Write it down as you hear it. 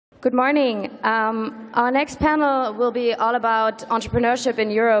Good morning. Our next panel will be all about entrepreneurship in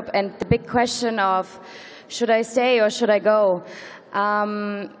Europe and the big question of should I stay or should I go?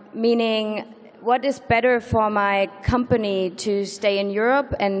 Meaning, what is better for my company to stay in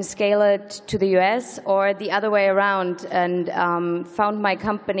Europe and scale it to the US, or the other way around and found my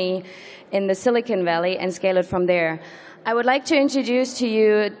company in the Silicon Valley and scale it from there? I would like to introduce to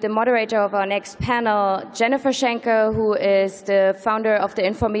you the moderator of our next panel, Jennifer Schenker, who is the founder of the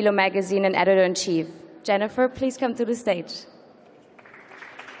Informilo magazine and editor-in-chief. Jennifer, please come to the stage.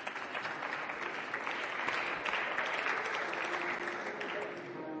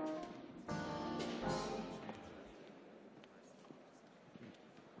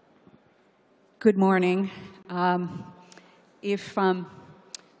 Good morning. If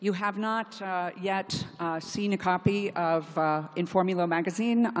you have not yet seen a copy of Informilo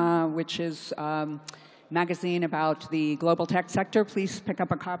magazine, which is a magazine about the global tech sector, please pick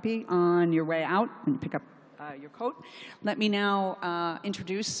up a copy on your way out and pick up your coat. Let me now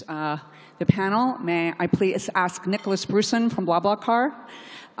introduce the panel. May I please ask Nicolas Brusson from BlaBlaCar,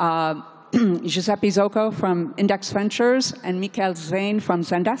 Giuseppe Zocco from Index Ventures, and Michael Zwane from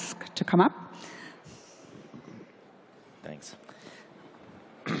Zendesk to come up. Thanks.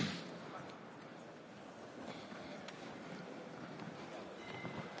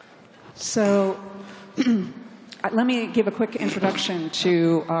 So let me give a quick introduction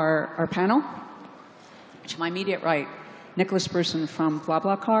to our panel. To my immediate right, Nicolas Brusson from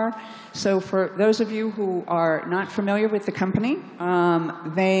BlaBlaCar. So for those of you who are not familiar with the company,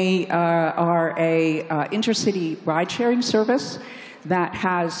 they are a intercity ride-sharing service that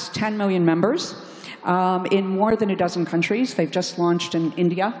has 10 million members. In more than a dozen countries. They've just launched in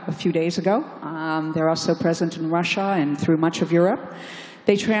India a few days ago. They're also present in Russia and through much of Europe.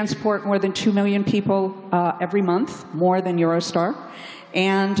 They transport more than 2 million people every month, more than Eurostar.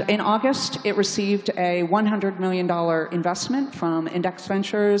 And in August, it received a $100 million investment from Index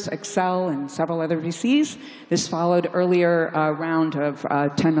Ventures, Excel, and several other VCs. This followed earlier round of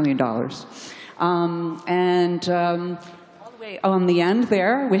 $10 million. On the end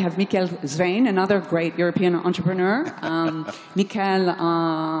there, we have Michael Zwane, another great European entrepreneur. Michael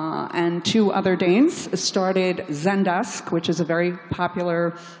and two other Danes started Zendesk, which is a very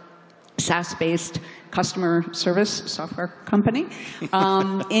popular SaaS-based customer service software company,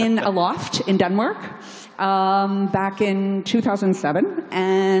 in a loft in Denmark back in 2007,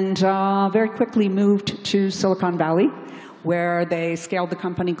 and very quickly moved to Silicon Valley, where they scaled the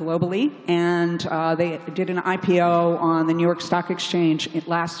company globally, and they did an IPO on the New York Stock Exchange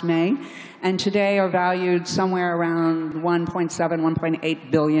last May, and today are valued somewhere around $1.7, $1.8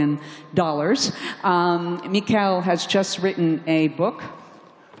 billion. Michael has just written a book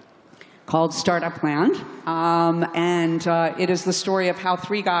called Startup Land, and it is the story of how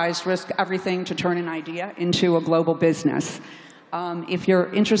three guys risk everything to turn an idea into a global business. If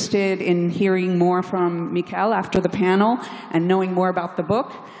you're interested in hearing more from Michael after the panel and knowing more about the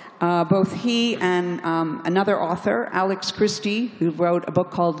book, both he and another author, Alex Christie, who wrote a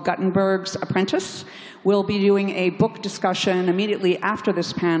book called Gutenberg's Apprentice, will be doing a book discussion immediately after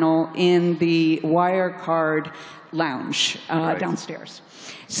this panel in the Wirecard lounge downstairs.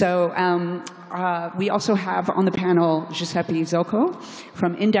 So we also have on the panel Giuseppe Zocco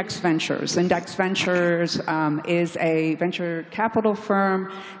from Index Ventures. Index Ventures is a venture capital firm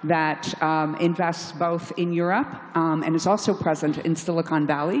that invests both in Europe and is also present in Silicon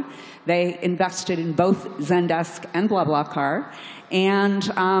Valley. They invested in both Zendesk and BlaBlaCar, and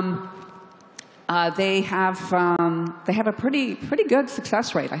they have a pretty good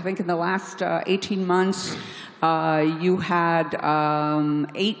success rate. I think in the last 18 months, you had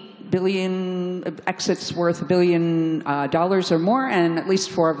 8 billion exits worth $1 billion or more, and at least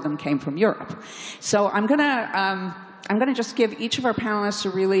 4 of them came from Europe. So I'm gonna just give each of our panelists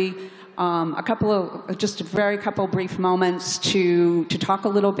a really just a very couple brief moments to talk a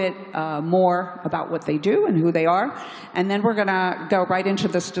little bit more about what they do and who they are, and then we're gonna go right into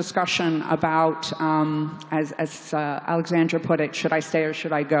this discussion about, as Alexandra put it, should I stay or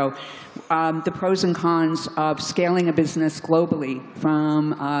should I go? The pros and cons of scaling a business globally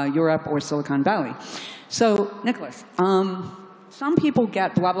from Europe or Silicon Valley. So, Nicolas, some people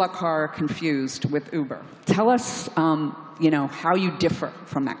get BlaBlaCar confused with Uber. Tell us, how you differ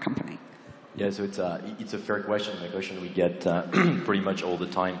from that company. Yeah, so it's a fair question, a question we get pretty much all the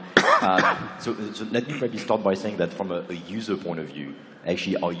time. So let me maybe start by saying that from a user point of view,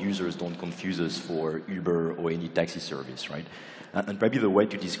 actually our users don't confuse us for Uber or any taxi service, right? And probably the way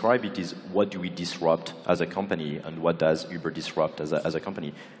to describe it is what do we disrupt as a company and what does Uber disrupt as a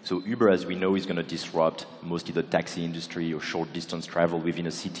company? So Uber, as we know, is going to disrupt mostly the taxi industry or short distance travel within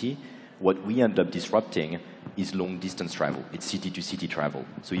a city. What we end up disrupting is long-distance travel. It's city-to-city travel.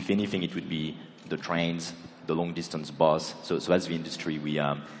 So if anything, it would be the trains, the long-distance bus. So that's the industry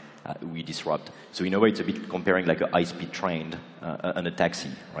we disrupt. So in a way, it's a bit comparing like a high-speed train and a taxi,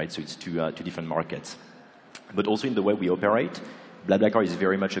 right? So it's two different markets. But also in the way we operate, BlaBlaCar is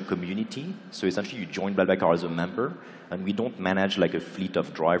very much a community. So essentially, you join BlaBlaCar as a member, and we don't manage like a fleet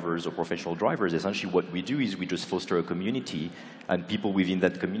of drivers or professional drivers. Essentially, what we do is we just foster a community, and people within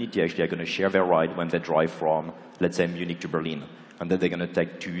that community actually are going to share their ride when they drive from, let's say, Munich to Berlin. And then they're going to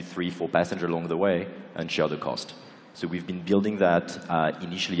take 2, 3, 4 passengers along the way and share the cost. So we've been building that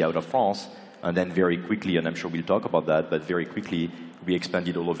initially out of France, and then very quickly, and I'm sure we'll talk about that, but very quickly, we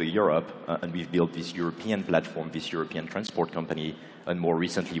expanded all over Europe, and we've built this European platform, this European transport company, and more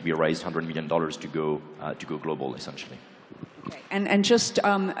recently, we raised $100 million to go global, essentially. Okay. And just,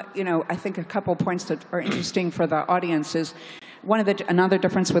 you know, I think a couple points that are interesting for the audience is another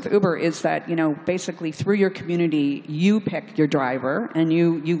difference with Uber is that, you know, basically through your community, you pick your driver and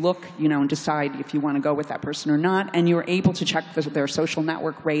you look, you know, and decide if you want to go with that person or not, and you're able to check their social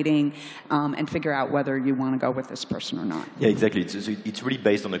network rating and figure out whether you want to go with this person or not. Yeah, exactly. It's really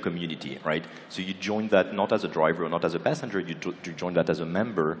based on the community, right? So you join that not as a driver or not as a passenger, you join that as a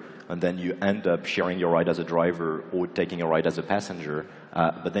member, and then you end up sharing your ride as a driver or taking a ride as a passenger,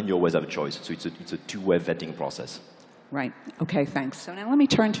 but then you always have a choice. So it's a two-way vetting process. Right. Okay, thanks. So now let me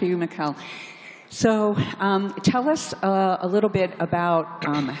turn to you, Mikkel. So tell us a little bit about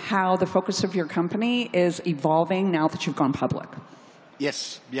how the focus of your company is evolving now that you've gone public.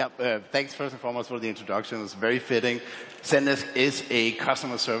 Yes. Yeah. Thanks first and foremost for the introduction. It's very fitting. Zendesk is a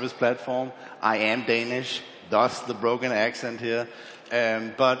customer service platform. I am Danish, thus the broken accent here.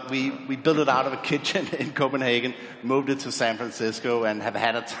 But we built it out of a kitchen in Copenhagen, moved it to San Francisco, and have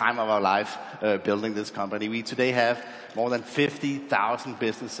had a time of our life building this company. We today have more than 50,000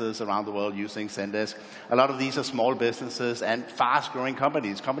 businesses around the world using Zendesk. A lot of these are small businesses and fast-growing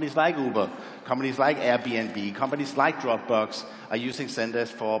companies. Companies like Uber, companies like Airbnb, companies like Dropbox are using Zendesk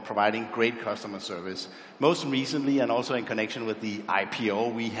for providing great customer service. Most recently, and also in connection with the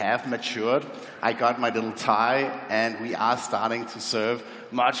IPO, we have matured. I got my little tie, and we are starting to serve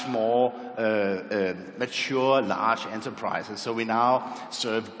much more mature, large enterprises. So we now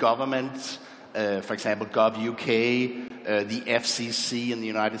serve governments, for example, GovUK, the FCC in the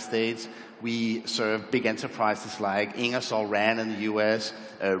United States. We serve big enterprises like Ingersoll Rand in the US,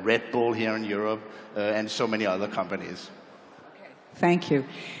 Red Bull here in Europe, and so many other companies. Thank you.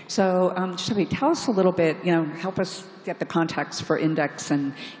 So, Shelby, tell us a little bit, you know, help us get the context for Index,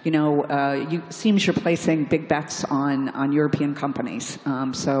 and, you know, it seems you're placing big bets on European companies.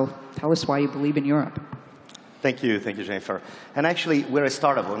 So tell us why you believe in Europe. Thank you, Jennifer. And actually, we're a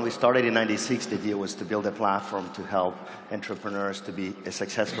startup. When we started in '96, the idea was to build a platform to help entrepreneurs to be as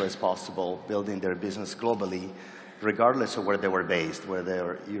successful as possible, building their business globally, regardless of where they were based, where they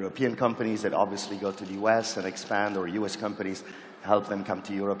were European companies that obviously go to the US and expand, or US companies help them come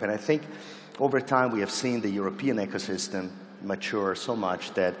to Europe. And I think over time we have seen the European ecosystem mature so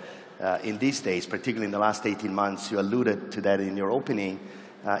much that in these days, particularly in the last 18 months, you alluded to that in your opening,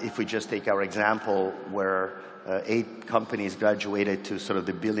 if we just take our example where 8 companies graduated to sort of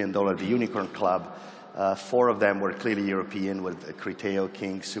the billion-dollar unicorn club, 4 of them were clearly European with Criteo,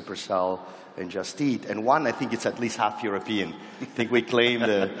 King, Supercell, and Just Eat. And one, I think it's at least half European. I think we claim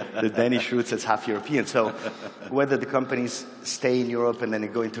the Danish roots as half European. So whether the companies stay in Europe and then they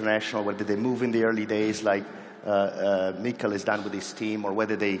go international, whether they move in the early days like Mikkel has done with his team, or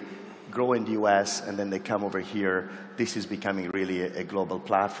whether they grow in the US and then they come over here, this is becoming really a global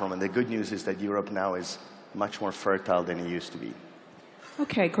platform. And the good news is that Europe now is much more fertile than it used to be.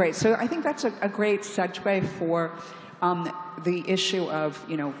 Okay, great. So I think that's a great segue for the issue of,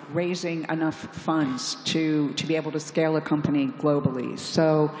 you know, raising enough funds to be able to scale a company globally.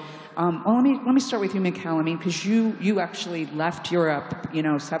 So well, let me start with you, Mikkel. I mean, because you actually left Europe, you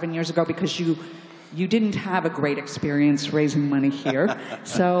know, 7 years ago because you didn't have a great experience raising money here.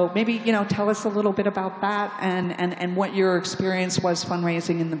 So maybe, you know, tell us a little bit about that and what your experience was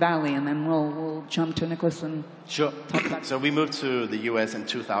fundraising in the Valley, and then we'll jump to Nicolas and Sure. talk about So we moved to the US in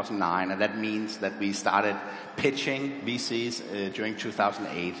 2009, and that means that we started pitching VCs during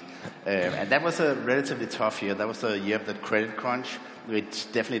 2008. And that was a relatively tough year. That was the year of the credit crunch.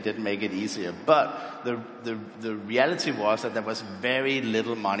 which definitely didn't make it easier. But the reality was that there was very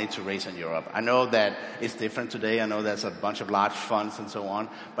little money to raise in Europe. I know that it's different today. I know there's a bunch of large funds and so on.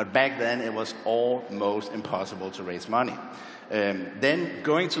 But back then, it was almost impossible to raise money. Then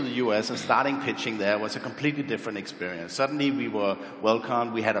going to the US and starting pitching there was a completely different experience. Suddenly we were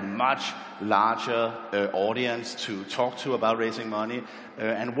welcomed. We had a much larger audience to talk to about raising money.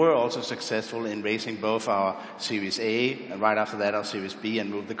 And we're also successful in raising both our Series A and right after that our Series B and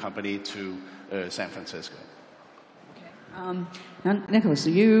moved the company to San Francisco. Now, Nicolas,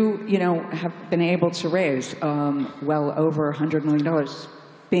 you have been able to raise well over $100 million.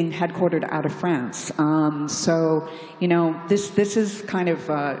 Being headquartered out of France. So, this is kind of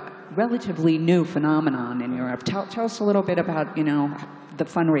a relatively new phenomenon in Europe. Tell us a little bit about, the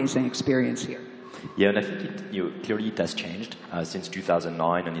fundraising experience here. Yeah, and I think clearly it has changed since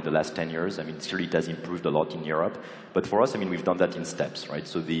 2009 and in the last 10 years. I mean, clearly it has improved a lot in Europe. But for us, I mean, we've done that in steps, right?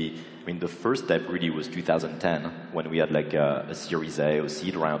 So the first step really was 2010 when we had like a Series A or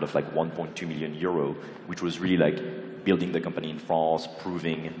seed round of like 1.2 million euro, which was really like building the company in France,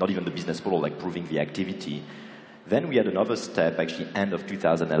 proving, not even the business model, like proving the activity. Then we had another step, actually end of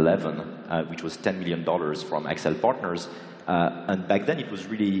 2011, which was $10 million from Accel Partners. And back then it was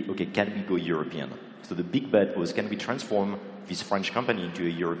really, okay, can we go European? So the big bet was, can we transform this French company into a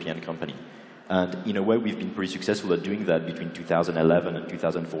European company? And in a way, we've been pretty successful at doing that between 2011 and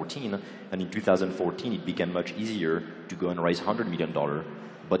 2014. And in 2014, it became much easier to go and raise $100 million.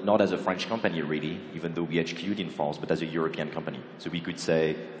 But not as a French company, really, even though we HQ'd in France, but as a European company. So we could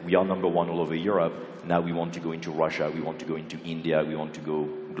say, we are number one all over Europe. Now we want to go into Russia. We want to go into India. We want to go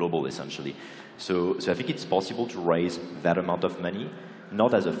global, essentially. So I think it's possible to raise that amount of money,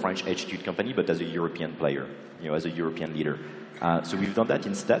 not as a French HQ'd company, but as a European player, as a European leader. So we've done that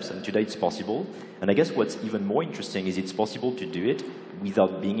in steps, and today it's possible. And I guess what's even more interesting is it's possible to do it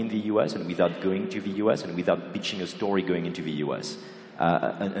without being in the US and without going to the US and without pitching a story going into the US.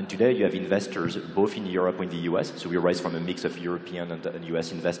 And today you have investors both in Europe and in the US, so we raise from a mix of European and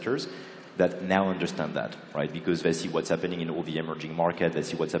US investors that now understand that, right? Because they see what's happening in all the emerging markets, they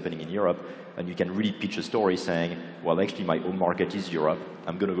see what's happening in Europe, and you can really pitch a story saying, well, actually my home market is Europe,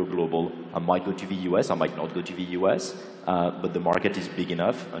 I'm going to go global, I might go to the US, I might not go to the US, but the market is big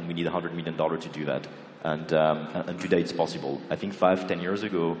enough, and we need $100 million to do that. And today it's possible. I think 5-10 years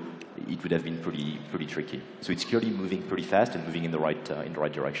ago, it would have been pretty tricky. So it's clearly moving pretty fast and moving in the right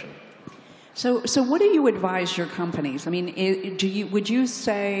direction. So what do you advise your companies? I mean, would you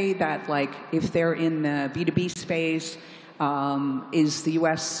say that, like, if they're in the B2B space, is the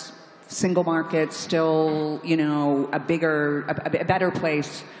U.S. single market still, a better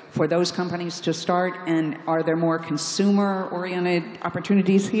place for those companies to start? And are there more consumer-oriented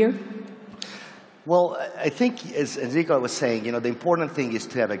opportunities here? Well, I think, as Enrico was saying, the important thing is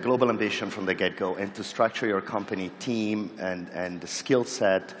to have a global ambition from the get-go and to structure your company team and the skill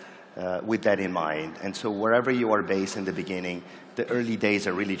set with that in mind. And so wherever you are based in the beginning, the early days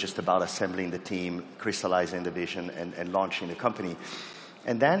are really just about assembling the team, crystallizing the vision, and launching the company.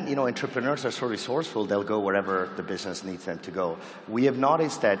 And then, entrepreneurs are so resourceful, they'll go wherever the business needs them to go. We have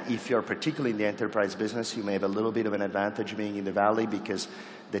noticed that if you're particularly in the enterprise business, you may have a little bit of an advantage being in the Valley because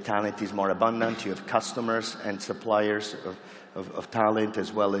the talent is more abundant. You have customers and suppliers of talent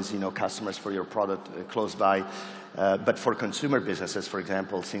as well as, customers for your product close by. But for consumer businesses, for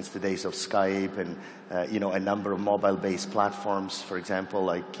example, since the days of Skype and, a number of mobile-based platforms, for example,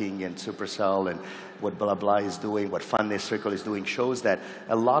 like King and Supercell and what BlaBla is doing, what Funding Circle is doing, shows that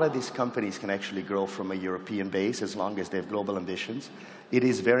a lot of these companies can actually grow from a European base as long as they have global ambitions. It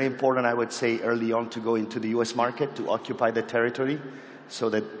is very important, I would say, early on to go into the US market, to occupy the territory so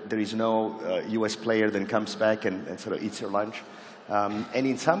that there is no US player that comes back and sort of eats your lunch. And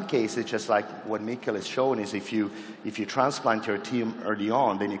in some cases, just like what Mikkel has shown, is if you transplant your team early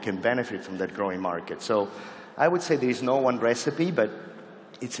on, then you can benefit from that growing market. So I would say there is no one recipe, but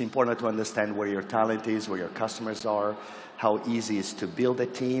it's important to understand where your talent is, where your customers are, how easy it is to build a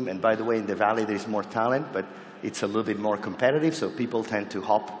team. And by the way, in the Valley, there is more talent, but it's a little bit more competitive, so people tend to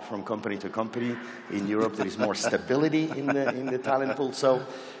hop from company to company. In Europe, there is more stability in the talent pool. So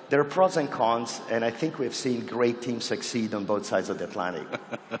there are pros and cons, and I think we've seen great teams succeed on both sides of the Atlantic.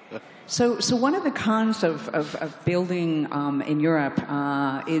 So one of the cons of building in Europe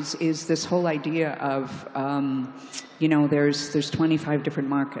is this whole idea of, there's 25 different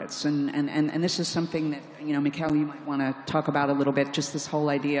markets, and this is something that, Mikkel, you might want to talk about a little bit, just this whole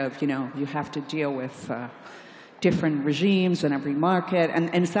idea of, you have to deal with different regimes in every market.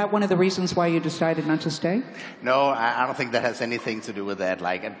 And is that one of the reasons why you decided not to stay? No, I don't think that has anything to do with that.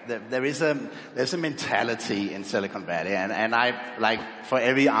 Like, there's a mentality in Silicon Valley, and I, like, for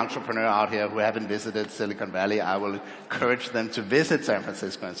every entrepreneur out here who haven't visited Silicon Valley, I will encourage them to visit San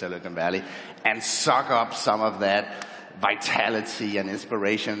Francisco and Silicon Valley and suck up some of that vitality and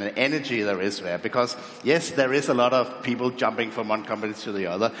inspiration and energy there is there. Because yes, there is a lot of people jumping from one company to the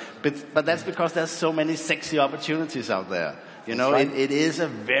other, but that's because there's so many sexy opportunities out there. You know, right. it is a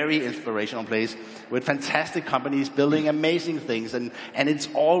very inspirational place with fantastic companies building amazing things, and it's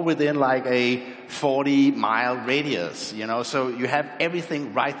all within like a 40-mile radius, you know, so you have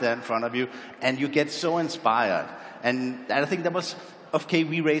everything right there in front of you, and you get so inspired. And I think that was, okay,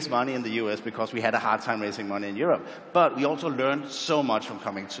 we raised money in the US because we had a hard time raising money in Europe. But we also learned so much from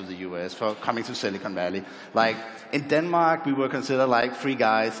coming to the US, from coming to Silicon Valley. Like, in Denmark, we were considered like 3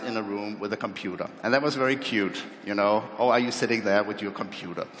 guys in a room with a computer. And that was very cute, you know. Oh, are you sitting there with your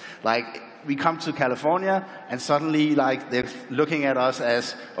computer? Like, we come to California, and suddenly, like, they're looking at us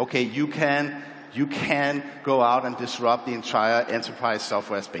as, okay, you can go out and disrupt the entire enterprise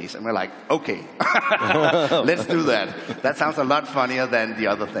software space. And we're like, okay, let's do that. That sounds a lot funnier than the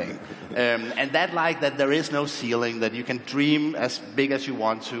other thing. And that there is no ceiling, that you can dream as big as you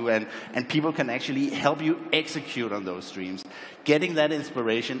want to, and people can actually help you execute on those dreams. Getting that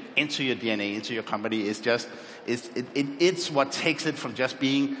inspiration into your DNA, into your company, is just, it's what takes it from just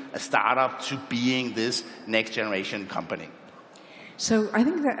being a startup to being this next generation company. So I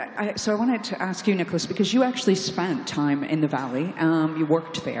think that I wanted to ask you, Nicolas, because you actually spent time in the Valley. You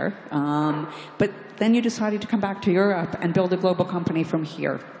worked there, but then you decided to come back to Europe and build a global company from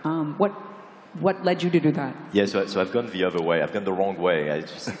here. What led you to do that? Yeah, so I've gone the other way. I've gone the wrong way.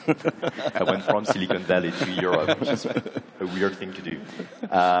 I went from Silicon Valley to Europe, which is a weird thing to do.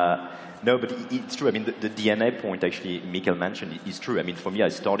 No, but it's true. I mean, the DNA point, actually, Mikkel mentioned is true. I mean, for me, I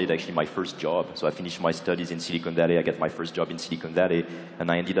started actually my first job. So I finished my studies in Silicon Valley. I got my first job in Silicon Valley.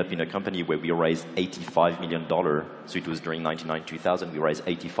 And I ended up in a company where we raised $85 million. So it was during 1999-2000. We raised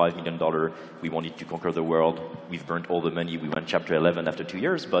 $85 million. We wanted to conquer the world. We've burned all the money. We went Chapter 11 after 2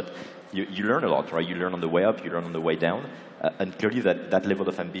 years. But you learn a lot, right? You learn on the way up. You learn on the way down. And clearly, that level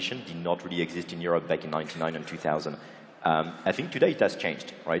of ambition did not really exist in Europe back in 1999 and 2000. I think today it has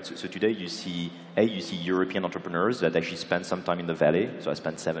changed, right? So today you see European entrepreneurs that actually spend some time in the Valley. So I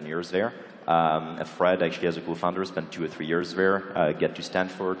spent 7 years there. Fred, actually, as a co-founder, spent 2 or 3 years there. Get to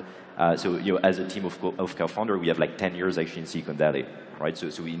Stanford. So as a team of co-founder, we have like 10 years actually in Silicon Valley, right? So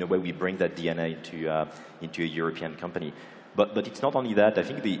in a way, we bring that DNA into a European company. But it's not only that. I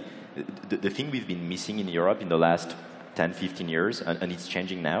think the thing we've been missing in Europe in the last 10, 15 years, and it's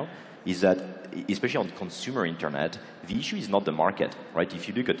changing now, is that, especially on consumer internet, the issue is not the market, right? If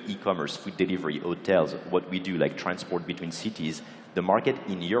you look at e-commerce, food delivery, hotels, what we do, like transport between cities, the market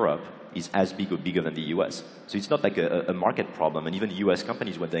in Europe is as big or bigger than the US. So it's not like a market problem. And even US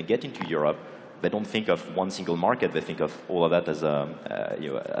companies, when they get into Europe, they don't think of one single market. They think of all of that as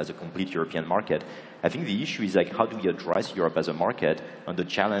a complete European market. I think the issue is, like, how do we address Europe as a market and the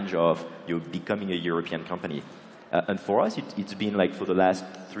challenge of becoming a European company? And for us, it's been like, for the last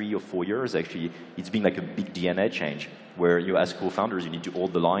 3 or 4 years, actually, it's been like a big DNA change, where you, as co-founders, you need to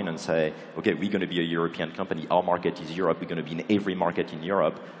hold the line and say, okay, we're going to be a European company. Our market is Europe. We're going to be in every market in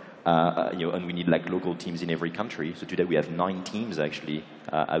Europe. And we need like local teams in every country. So today we have 9 teams, actually,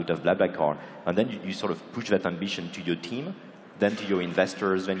 out of BlaBlaCar. And then you sort of push that ambition to your team, then to your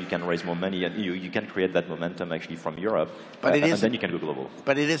investors, then you can raise more money, and you can create that momentum actually from Europe, but and then you can go global.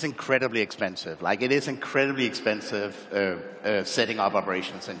 But it is incredibly expensive. Like, it is incredibly expensive setting up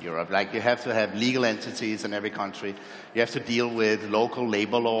operations in Europe. Like, you have to have legal entities in every country. You have to deal with local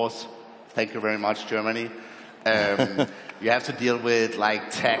labor laws. Thank you very much, Germany. You have to deal with, like,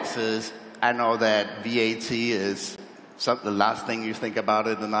 taxes. I know that VAT is the last thing you think about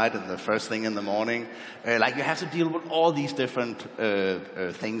in the night and the first thing in the morning. Like, you have to deal with all these different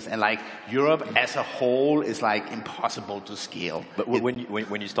things. And, like, Europe as a whole is, like, impossible to scale. But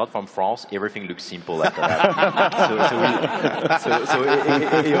when you start from France, everything looks simple after that. so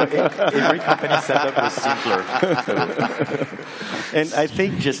every company setup was simpler. And I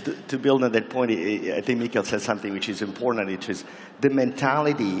think, just to build on that point, I think Mikkel said something which is important, which is the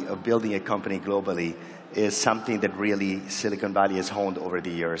mentality of building a company globally is something that really Silicon Valley has honed over the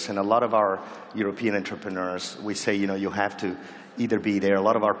years. And a lot of our European entrepreneurs, we say, you have to either be there. A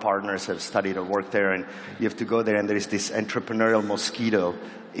lot of our partners have studied or worked there, and you have to go there, and there is this entrepreneurial mosquito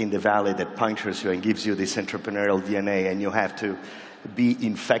in the Valley that punctures you and gives you this entrepreneurial DNA, and you have to be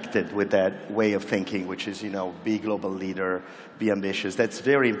infected with that way of thinking, which is, be a global leader, be ambitious. That's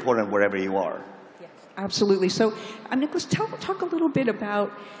very important wherever you are. Absolutely. So, Nicolas, talk a little bit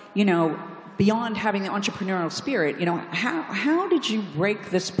about, beyond having the entrepreneurial spirit, how did you break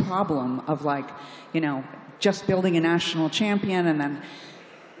this problem of just building a national champion and then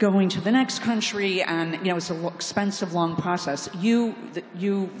going to the next country, and it's an expensive, long process. You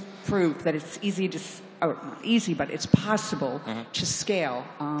proved that it's not easy, but it's possible to scale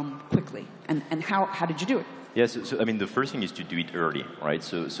quickly. And how did you do it? Yes, so I mean, the first thing is to do it early, right?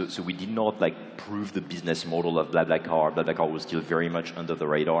 So we did not prove the business model of BlaBlaCar. BlaBlaCar was still very much under the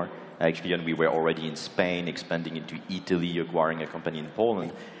radar, actually, and we were already in Spain, expanding into Italy, acquiring a company in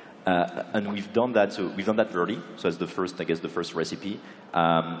Poland. And we've done that. So we've done that early. So that's the first, I guess, the first recipe.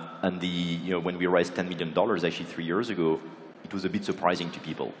 And when we raised $10 million, actually 3 years ago, it was a bit surprising to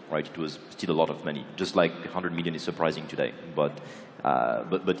people, right? It was still a lot of money, just like 100 million is surprising today. But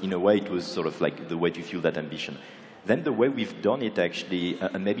in a way, it was sort of the way to fuel that ambition. Then the way we've done it, actually,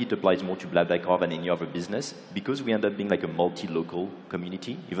 and maybe it applies more to BlaBlaCar than any other business, because we end up being a multi-local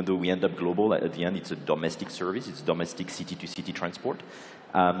community, even though we end up global, at the end it's a domestic service, it's domestic city-to-city transport.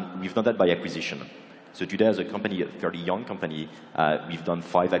 We've done that by acquisition. So today, as a company, a fairly young company, we've done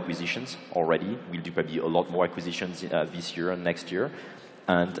 5 acquisitions already. We'll do probably a lot more acquisitions this year and next year.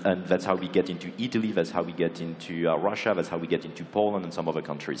 And that's how we get into Italy, that's how we get into Russia, that's how we get into Poland and some other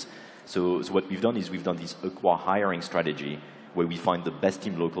countries. So what we've done is we've done this acqui-hiring strategy where we find the best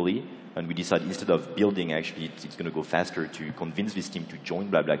team locally, and we decide instead of building, actually, it's going to go faster to convince this team to join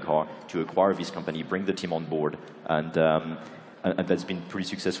BlaBlaCar, to acquire this company, bring the team on board, and that's been pretty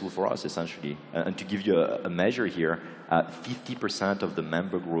successful for us, essentially. And to give you a measure here, 50% of the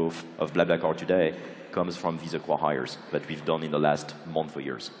member growth of BlaBlaCar today comes from these acqui-hires that we've done in the last month or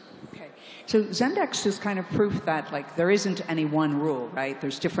years. Okay. So Zendex is kind of proof that there isn't any one rule, right?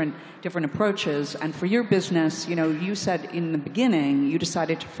 There's different approaches. And for your business, you said in the beginning you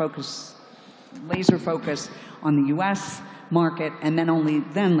decided to laser focus on the U.S. market, and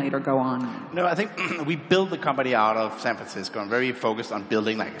then later go on? No, I think we built the company out of San Francisco and very focused on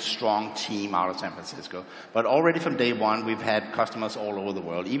building a strong team out of San Francisco. But already from day one, we've had customers all over the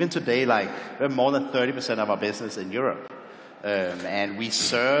world. Even today, we have more than 30% of our business in Europe. And we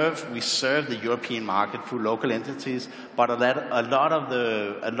serve the European market through local entities, but a lot of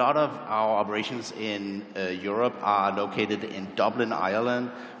our operations in Europe are located in Dublin,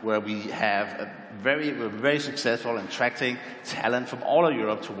 Ireland, where we have we're very successful in attracting talent from all of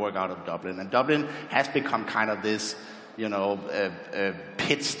Europe to work out of Dublin. And Dublin has become kind of this,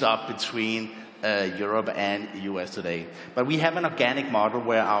 pit stop between Europe and US today. But we have an organic model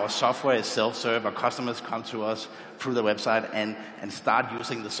where our software is self-serve. Our customers come to us through the website and start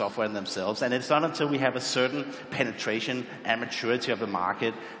using the software themselves. And it's not until we have a certain penetration and maturity of the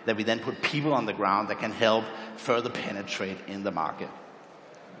market that we then put people on the ground that can help further penetrate in the market.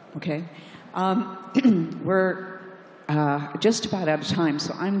 Okay. We're just about out of time,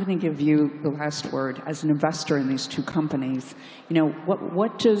 so I'm going to give you the last word. As an investor in these two companies,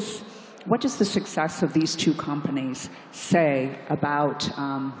 what does the success of these two companies say about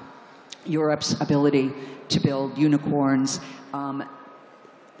Europe's ability to build unicorns,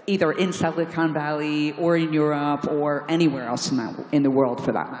 either in Silicon Valley or in Europe or anywhere else in the world,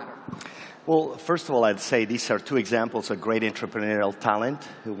 for that matter? Well, first of all, I'd say these are two examples of great entrepreneurial talent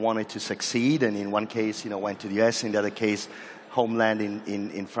who wanted to succeed, and in one case, went to the US, in the other case, homeland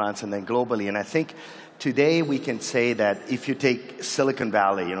in France, and then globally. And I think today we can say that if you take Silicon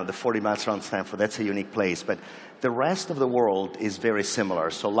Valley, the 40 miles around Stanford, that's a unique place, but the rest of the world is very similar.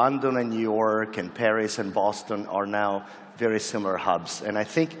 So London and New York and Paris and Boston are now very similar hubs. And I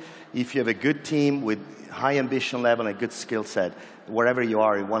think if you have a good team with high ambition level and a good skill set, wherever you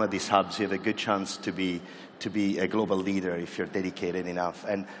are in one of these hubs, you have a good chance to be a global leader if you're dedicated enough.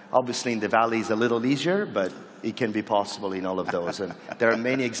 And obviously in the Valley is a little easier, but it can be possible in all of those. And there are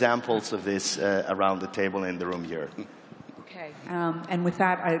many examples of this around the table in the room here. Okay. And with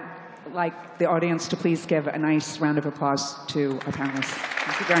that, I'd like the audience to please give a nice round of applause to our panelists.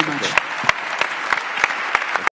 Thank you very much.